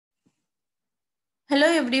Hello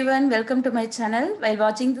everyone, welcome to my channel. While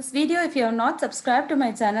watching this video, if you have not subscribed to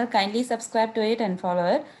my channel, kindly subscribe to it and follow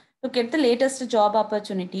it to get the latest job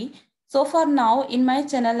opportunity. So for now, in my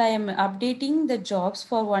channel, I am updating the jobs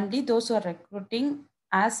for only those who are recruiting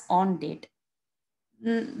as on date.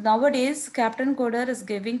 Nowadays, Captain Coder is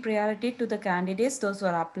giving priority to the candidates, those who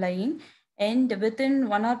are applying, and within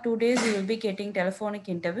 1 or 2 days, you will be getting telephonic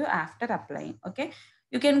interview after applying. Okay,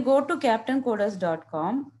 you can go to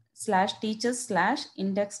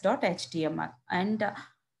captaincoders.com/teachers/index.html and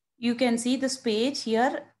you can see this page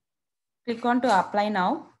here. Click on to apply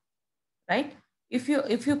now, right? If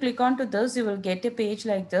you click on to this, you will get a page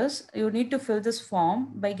like this. You need to fill this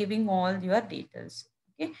form by giving all your details.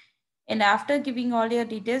 Okay, and after giving all your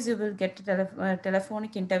details, you will get a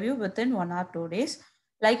telephonic interview within 1 or 2 days.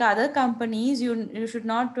 Like other companies, you should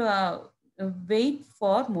not wait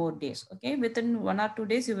for more days. Okay, within 1 or 2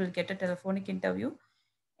 days, you will get a telephonic interview.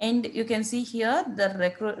 And you can see here the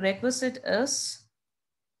requisite is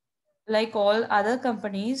like all other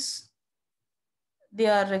companies, they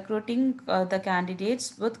are recruiting the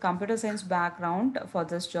candidates with computer science background for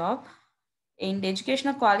this job. And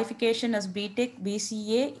educational qualification is BTech,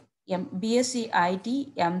 BCA, BSc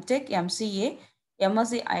IT, MTech, MCA,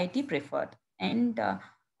 MSc IT preferred. And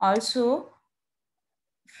also,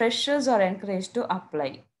 freshers are encouraged to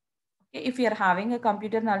apply. Okay, if you are having a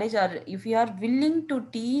computer knowledge or if you are willing to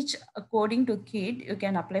teach coding to kid, you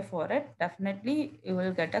can apply for it. Definitely, you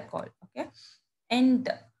will get a call. Okay, and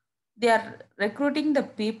they are recruiting the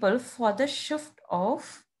people for the shift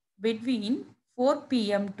of between 4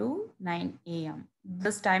 p.m. to 9 a.m.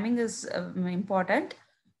 This timing is important.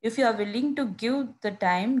 If you are willing to give the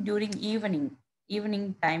time during evening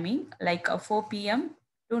timing like 4 p.m.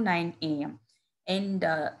 to 9 a.m. and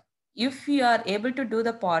if you are able to do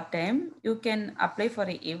the part time, you can apply for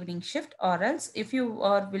a evening shift, or else if you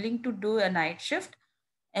are willing to do a night shift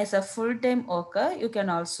as a full time worker, you can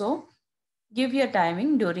also give your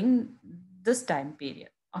timing during this time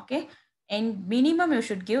period. Okay, and minimum you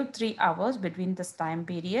should give 3 hours between this time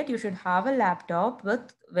period. You should have a laptop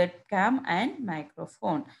with webcam and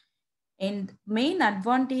microphone. And main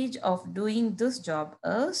advantage of doing this job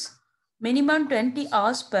is minimum 20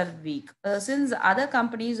 hours per week. Since other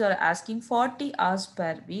companies are asking 40 hours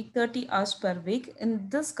per week, 30 hours per week, in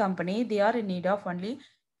this company, they are in need of only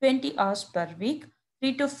 20 hours per week,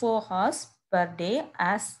 3 to 4 hours per day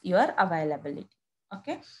as your availability.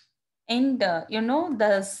 Okay. And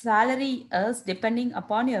the salary is depending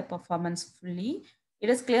upon your performance fully.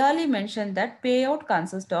 It is clearly mentioned that payout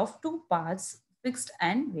consists of two parts, fixed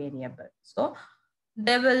and variable. So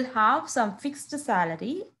they will have some fixed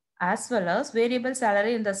salary as well as variable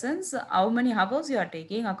salary, in the sense how many hours you are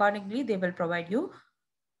taking. Accordingly, they will provide you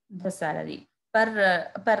the salary.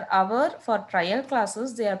 Per hour for trial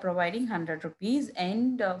classes, they are providing 100 rupees,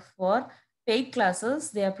 and for paid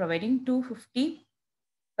classes, they are providing 250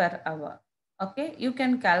 per hour. Okay, you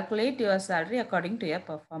can calculate your salary according to your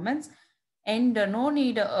performance, and no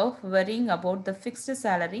need of worrying about the fixed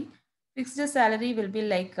salary. Fixed salary will be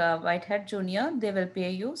like Whitehead Junior, they will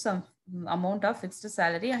pay you some amount of fixed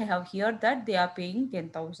salary. I have heard that they are paying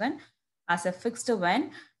 10,000 as a fixed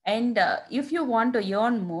one. And if you want to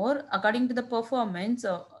earn more according to the performance,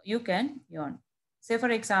 you can earn. Say, for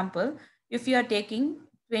example, if you are taking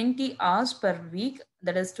 20 hours per week,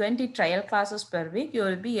 that is 20 trial classes per week, you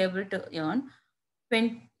will be able to earn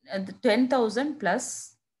 10,000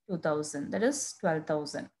 plus 2,000, that is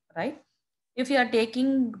 12,000, right? If you are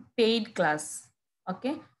taking paid class,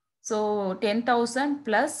 okay, so 10,000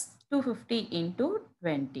 plus 250 into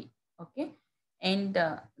 20, okay. And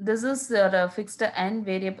this is your fixed and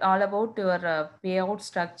variable, all about your payout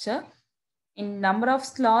structure. In number of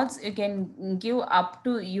slots, you can give up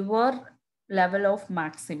to your level of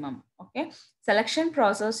maximum. Okay, selection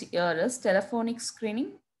process here is telephonic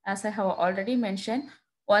screening. As I have already mentioned,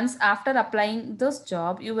 once after applying this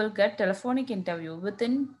job, you will get telephonic interview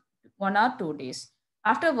within 1 or 2 days.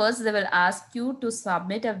 Afterwards, they will ask you to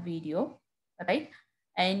submit a video, right?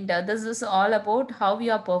 And this is all about how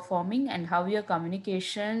you are performing and how your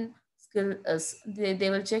communication skill is. They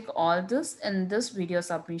will check all this in this video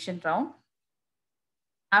submission round.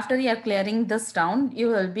 After you are clearing this round, you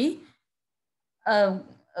will be uh,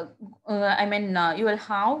 you will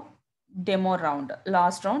have demo round,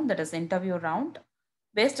 last round, that is interview round,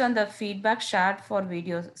 based on the feedback shared for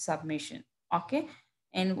video submission. Okay,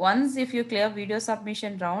 and once if you clear video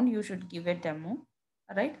submission round, you should give a demo,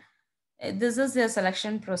 right? This is the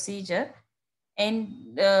selection procedure.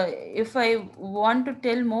 And if I want to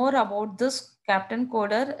tell more about this Captain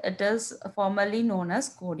Coder, it is formerly known as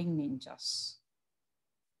Coding Ninjas.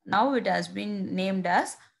 Now it has been named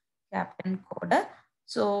as Captain Coder.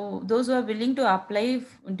 So those who are willing to apply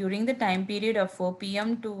during the time period of 4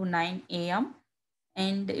 p.m. to 9 a.m.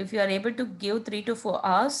 And if you are able to give 3 to 4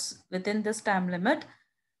 hours within this time limit,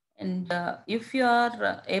 and if you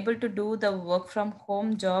are able to do the work from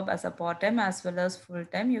home job as a part time as well as full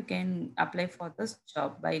time, you can apply for this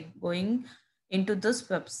job by going into this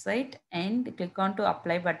website and click on to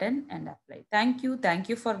apply button and apply. Thank you. Thank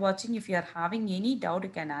you for watching. If you are having any doubt, you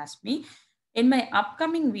can ask me. In my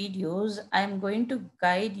upcoming videos, I am going to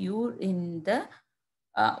guide you in the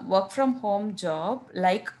work from home job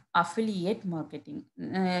like affiliate marketing.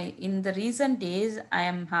 In the recent days, I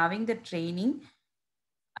am having the training.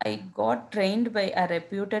 I got trained by a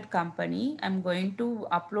reputed company. I'm going to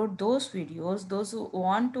upload those videos. Those who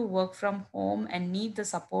want to work from home and need the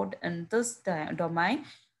support in this domain,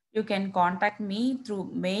 you can contact me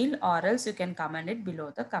through mail or else you can comment it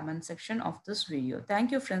below the comment section of this video.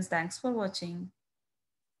 Thank you, friends. Thanks for watching.